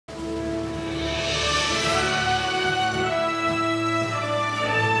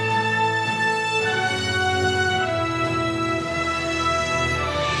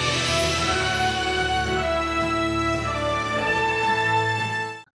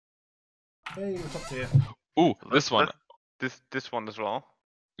Hey, what's up here? Ooh, this one. This one as well.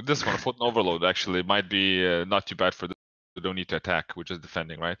 This one, Photon Overload, actually might be not too bad for the. We don't need to attack. We're just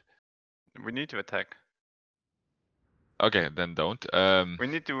defending, right? We need to attack. Okay, then don't. We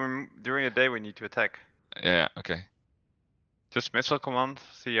need to during the day. We need to attack. Yeah. Okay. Just missile command.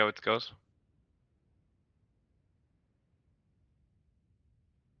 See how it goes.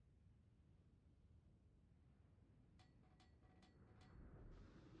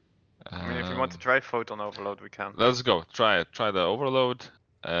 I mean, if you want to try photon overload, we can. Let's go. Try it. Try the overload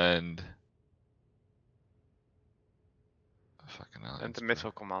and. Fucking hell. And the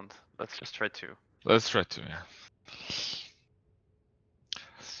missile command. Let's just try two. Let's try to. Yeah.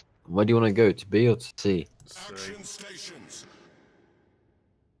 Where do you want to go? To B or to C? Action stations.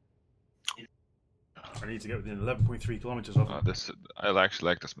 I need to get within 11.3 kilometers of it. This I actually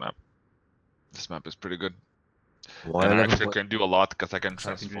like this map. This map is pretty good. Why And I 11 actually can do a lot because I can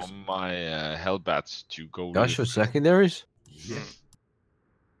Secondaries. transform my Hellbats to go. Gosh, for secondaries? Yeah.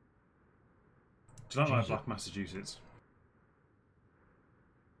 Do you not like Black Massachusetts?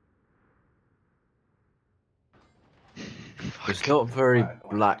 It's not very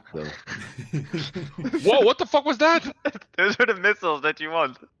black though. Whoa! What the fuck was that? Those are the missiles that you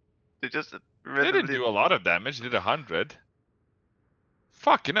want. They just They didn't do a lot of damage. They did 100.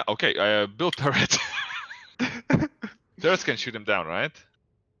 Fucking hell. Okay, build turret. Turrets can shoot him down, right?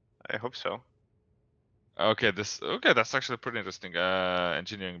 I hope so. Okay, that's actually pretty interesting.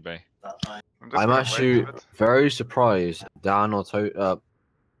 Engineering bay. I'm actually very surprised Dan or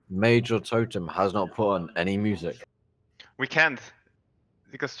Major Totem has not put on any music. We can't.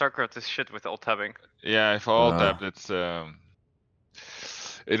 Because StarCraft is shit with alt tabbing. Yeah, if all tabbed, it's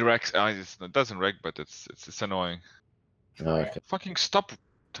it wrecks. It doesn't wreck, but it's annoying. Okay. Fucking stop!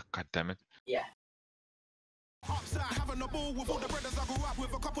 God damn it! Yeah. Having a ball with all the brothers I grew up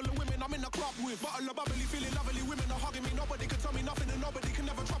with, a couple of women I'm in the club with, bottle of bubbly, feeling lovely, women are hugging me, nobody can tell me nothing and nobody can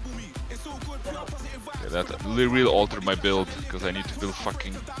never trouble me. It's all good, pure positive vibes. Yeah, that really altered my build because I need to build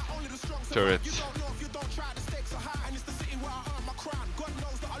fucking turrets.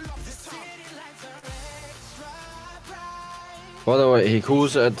 By the way, he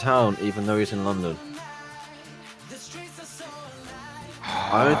calls it a town even though he's in London.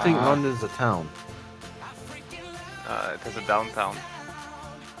 I don't think London's a town. It has a downtown.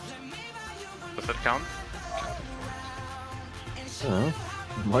 Does that count? I don't know.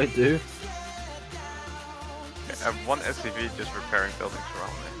 Might do. I have one SCV just repairing buildings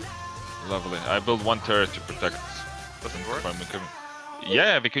around me. Lovely. I built one turret to protect. Does it work?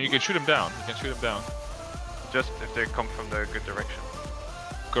 Yeah, because you can shoot him down. You can shoot him down. Just if they come from the good direction.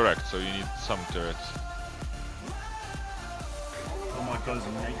 Correct. So you need some turrets. Oh my god, there's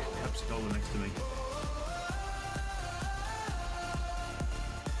a naked Capsicola next to me.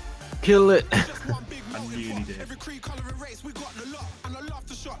 Kill it! I nearly did.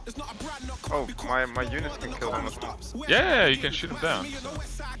 Oh, my units can kill him as well. Yeah, you can shoot him down. So.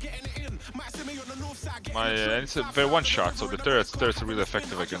 It's a very one shot, so the turrets are really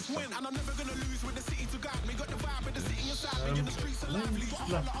effective against them.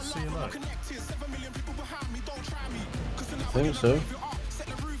 Left CLO. I think so.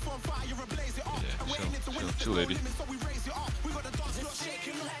 Yeah, chill, lady.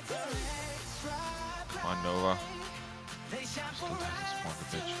 Come on, Nova. Still doesn't spawn the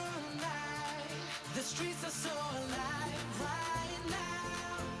bitch.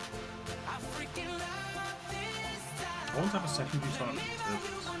 I want to have a secondary target for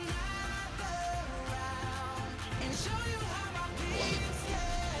turtles.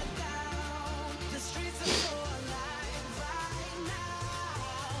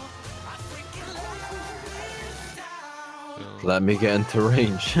 Let me get into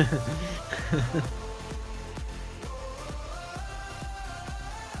range.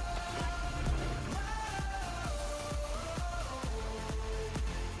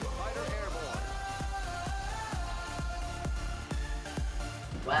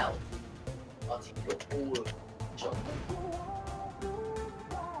 Wow. I think you got all of shot.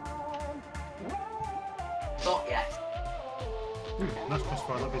 Not yet. That's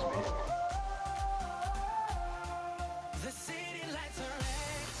crossfire, that is me.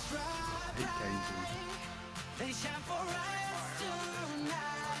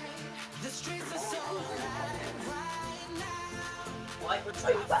 Why would I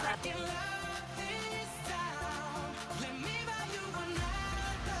do that?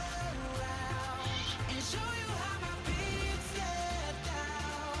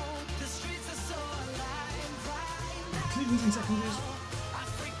 Cleveland's in secondaries.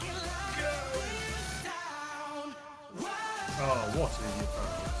 Oh, what an idiot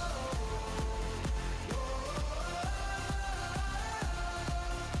focus.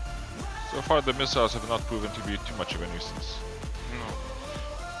 So far, the missiles have not proven to be too much of a nuisance.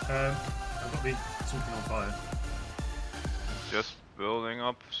 No. I've got the something on fire. Just building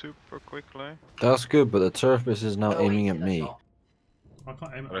up super quickly. That's good, but the turret is now aiming at me. I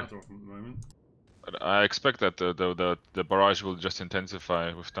can't aim at Right. either of them at the moment. But I expect that the barrage will just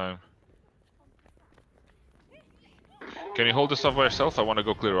intensify with time. Can you hold this up by yourself? I want to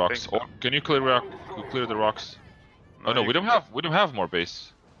go clear rocks. think so. Or can you clear the rocks? Oh no, you we don't have more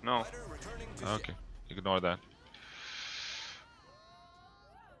base. No. Okay, ignore that.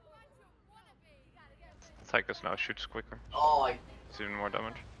 Tychus now shoots quicker. Oh, It's even more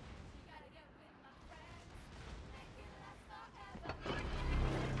damage.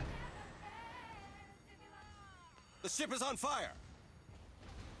 The ship is on fire.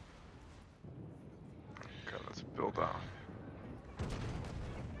 Okay, let's build a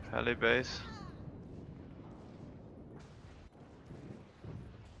heli base.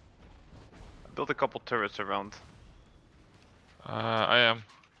 I built a couple turrets around. I am.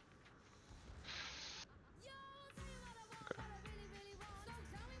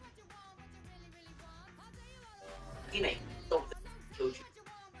 teammate, stop this. Killed you.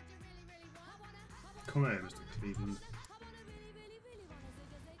 Come here, Mr. Cleveland.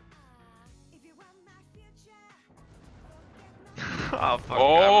 Oh, fuck.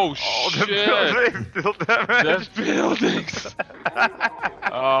 Oh, The shit. buildings still damage. The buildings!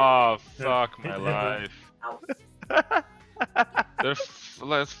 Oh, fuck Hit my the- life. Ow.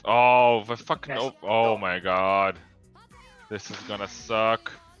 They're oh, the fucking oh my god. This is gonna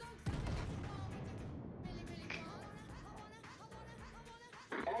suck.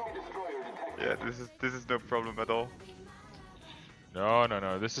 Yeah, this is no problem at all.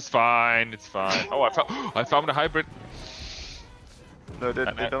 No, this is fine, it's fine. Oh, I found a hybrid. No, they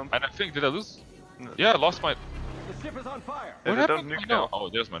And don't. I think, did I lose? No. Yeah, I lost my... The ship is on fire. Yeah, What they happened? don't nuke No. now. Oh,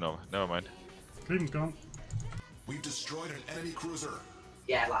 there's my Nova. Never mind. Cleveland's gone. We've destroyed an enemy cruiser.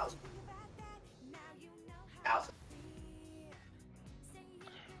 Yeah, loud. Out.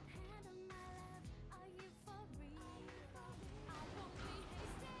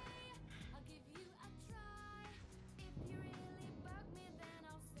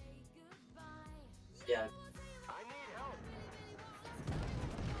 Yeah.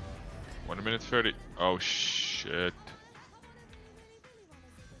 1 minute 30. Oh shit.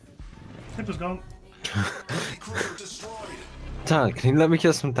 Hitler's gone. Enemy cruiser destroyed. Dan, can you let me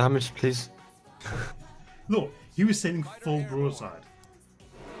get some damage, please? Look, he was sailing full broadside.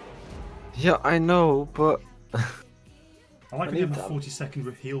 Yeah, I know, but I like I we have need a that.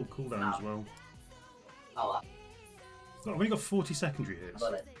 40-second heal cooldown as well. Oh, Look, I've only got 40 secondary I hits.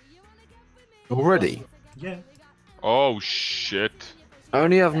 got it. already Yeah, Oh shit. I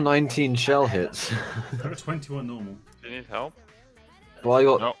only have 19 shell hits, I've got 21 normal. Do you need help? but I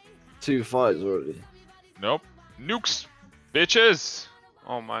got No. 2 fights already. Nope. Nukes! Bitches!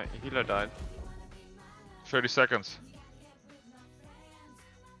 Oh, my healer died. 30 seconds.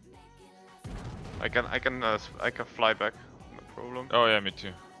 I can fly back. No problem. Oh yeah, me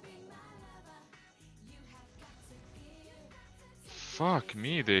too. Fuck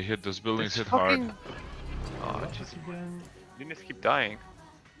me, they hit those buildings hit hard. Oh, What's just this again? you just keep dying.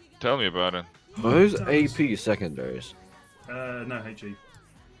 Tell me about it. Are those That was- AP secondaries? No, HE.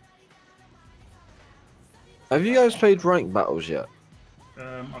 Have you guys played ranked battles yet?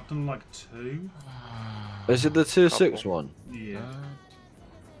 I've done like 2. Is it the tier 6 Couple. one? Yeah.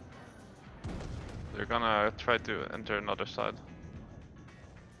 They're gonna try to enter another side.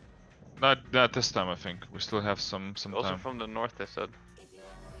 Not this time, I think. We still have some Also time. from the north, they said.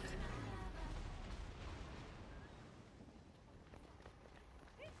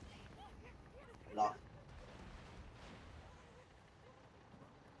 Lock.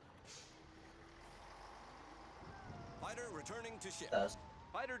 Fighter returning to ship. Does.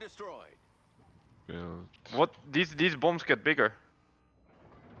 Fighter destroyed. Build. What? These bombs get bigger.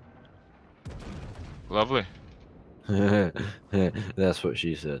 Lovely. That's what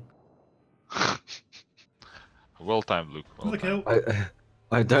she said. Well timed, Luke. Well Look timed. out.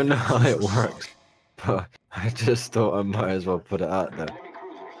 I don't know how it works, but I just thought I might as well put it out there.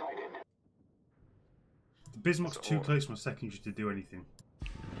 The Bismarck's too close to my secondary to do anything.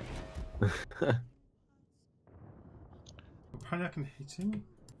 Apparently I can hit him,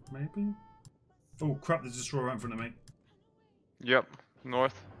 maybe? Oh crap, there's a destroyer right in front of me. Yep,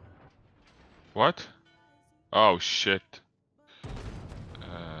 north. What? Oh shit.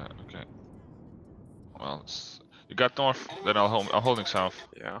 Okay. Well, you got north, then I'm holding south.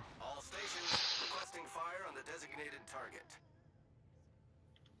 Yeah. All stations requesting fire on the designated target.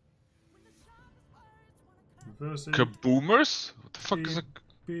 Reversing. Kaboomers? What the fuck is a...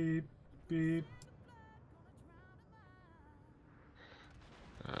 Beep, Beep.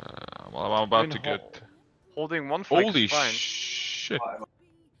 Well, I'm about to get. Holding one flank Holy is fine. shit!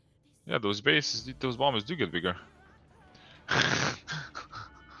 Yeah, those bases, those bombers do get bigger.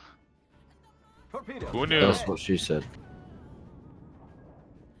 Who knew? That's what she said.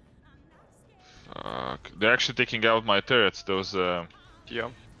 Fuck. They're actually taking out my turrets. Those. Yeah.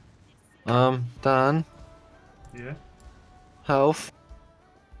 Dan, Yeah? health.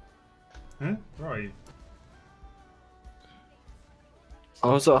 Huh? Where are you? I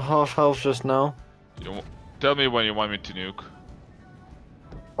was at half health just now. Tell me when you want me to nuke.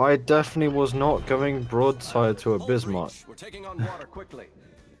 I definitely was not going broadside to a Bismarck. We're taking on water quickly.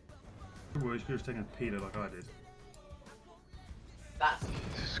 Good words, you could have taken a Peter like I did. That's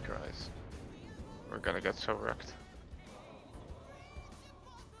Jesus Christ. We're gonna get so wrecked.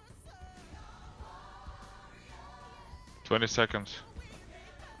 $20 seconds.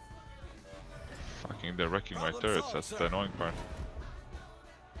 Fucking, they're wrecking my turrets. That's the annoying part.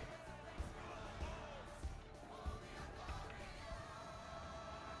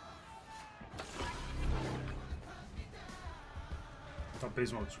 That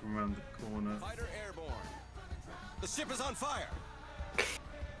Bismarck's from around the corner. Fighter airborne. The ship is on fire.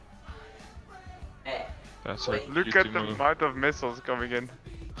 eh. That's Wait. it. Look at the amount of missiles coming in.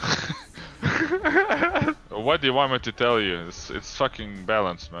 What do you want me to tell you? It's fucking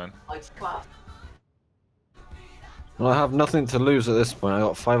balanced, man. It's class. Well, I have nothing to lose at this point. I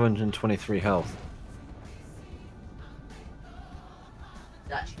got 523 health.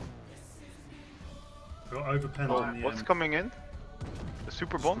 That's Got overpenned Oh, on the what's coming in? The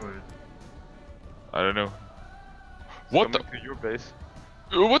super bomb? destroyer. I don't know. What the? Coming to your base.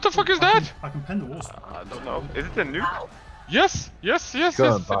 What the fuck is that? I can pen the wall spot. I don't know. Is it a nuke? Ow. Yes, yes, yes, Go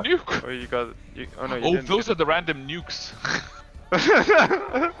yes. on, It's a back. nuke. Oh, you got. Oh no, you Oh, didn't. those are the random nukes.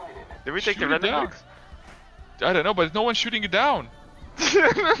 Did we take Shoot the it random down. nukes? I don't know, but no one's shooting it down.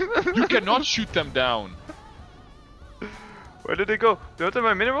 You cannot shoot them down. Where did they go? They went to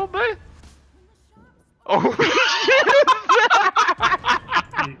my mineral bay? Oh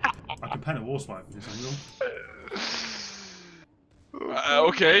I can pen a wall swipe from this angle.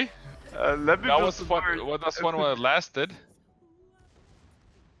 Okay. Let me That build was some fun. more- Well, that's fun while it lasted.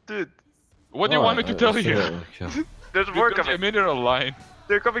 Dude, What do you want me to tell you? Okay. there's We more built a coming. mineral line.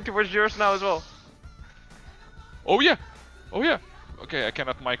 They're coming towards yours now as well. Oh yeah. Oh yeah. Okay, I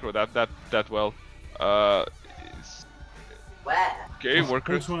cannot micro that well. It's- Where? Okay, Just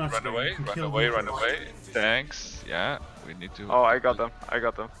workers, also have to run go, away, you can run kill away, them run first. away. Thanks. Yeah, we need to. Oh, I got them. I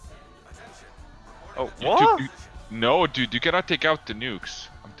got them. Oh, You what? took- no, dude, you cannot take out the nukes.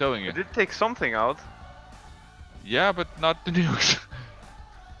 I'm telling I you. did take something out. Yeah, but not the nukes.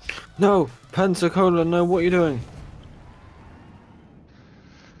 No, Pensacola, no, what are you doing?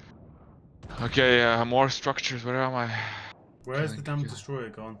 Okay, more structures. Where am I? Where's the damn destroyer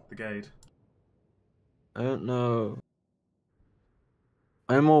gone? The gate. I don't know.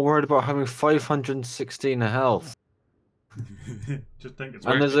 I'm more worried about having 516 health. Just think it's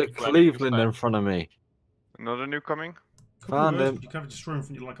Where- And there's a keep planning, keep Cleveland planning. in front of me. Another nuke coming. Found him. You can have a destroyer in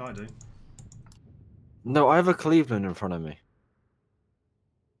front of you like I do. No, I have a Cleveland in front of me.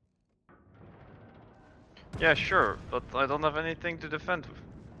 Yeah, sure, but I don't have anything to defend with.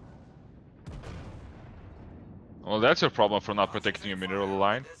 Well, that's your problem for not protecting a mineral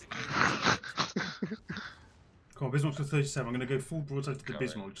line. Come on, Bismarck's got 37. I'm going to go full broadside to the Okay.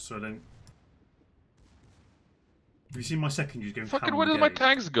 Bismarck just so I don't. Have you seen my secondaries going Fucking, ham where on did the my gate?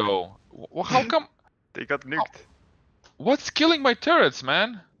 tanks go? How come? They got nuked. What's killing my turrets,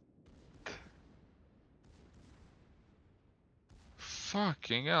 man?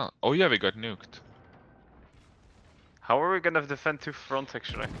 Fucking hell. Oh yeah, we got nuked. How are we gonna defend two fronts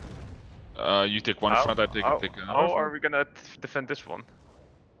actually? You take one front, I take another how are front. we gonna defend this one?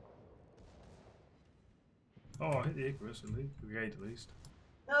 Oh, I hit the Icarus at least. The gate at least.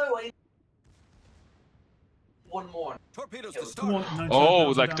 No, I. One more. Torpedoes Come to Come on, start. 19,000 Oh,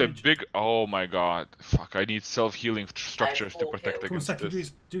 like the damage. big. Oh my god. Fuck, I need self-healing structures to full protect kill. Come on, against secondaries,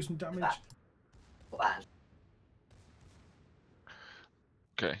 this. do some damage. Bad.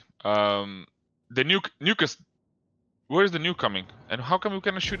 Okay. The nuke is. Where's the nuke coming? And how come we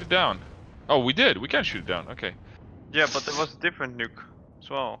cannot shoot it down? Oh, we did. We can shoot it down. Okay. Yeah, but there was a different nuke as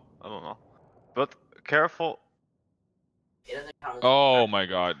well. I don't know. But careful. It doesn't count as Oh my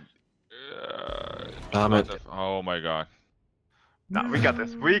god. Damn it. Oh my god. Nah, we got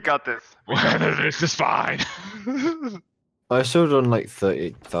this. We got this. This is fine. I still done like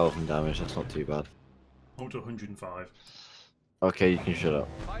 38,000 damage, that's not too bad. Hold to 105. Okay, you can shut up.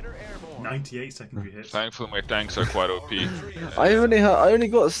 Fighter airborne. 98 secondary hits. Thankfully, my tanks are quite OP. I only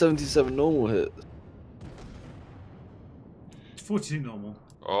got 77 normal hits. 42 normal.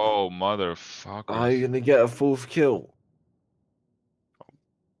 Oh, motherfucker. Are you gonna get a 4th kill?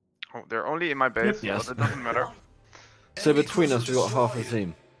 Oh, they're only in my base, Yep. but it doesn't matter. So between us, we got half the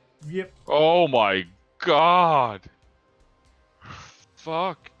team. Yep. Oh my god.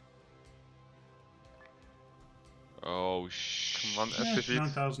 Fuck. Oh shit. Come on, Yeah, FPV.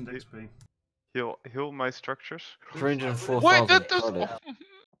 9,000 XP. Heal my structures. 304,000 Wait, that credit.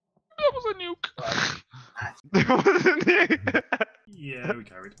 was a nuke. Yeah, we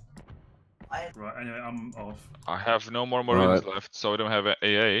carried. Right, anyway, I'm off. I have no more Marines Right. left, so I don't have a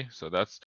AA, so that's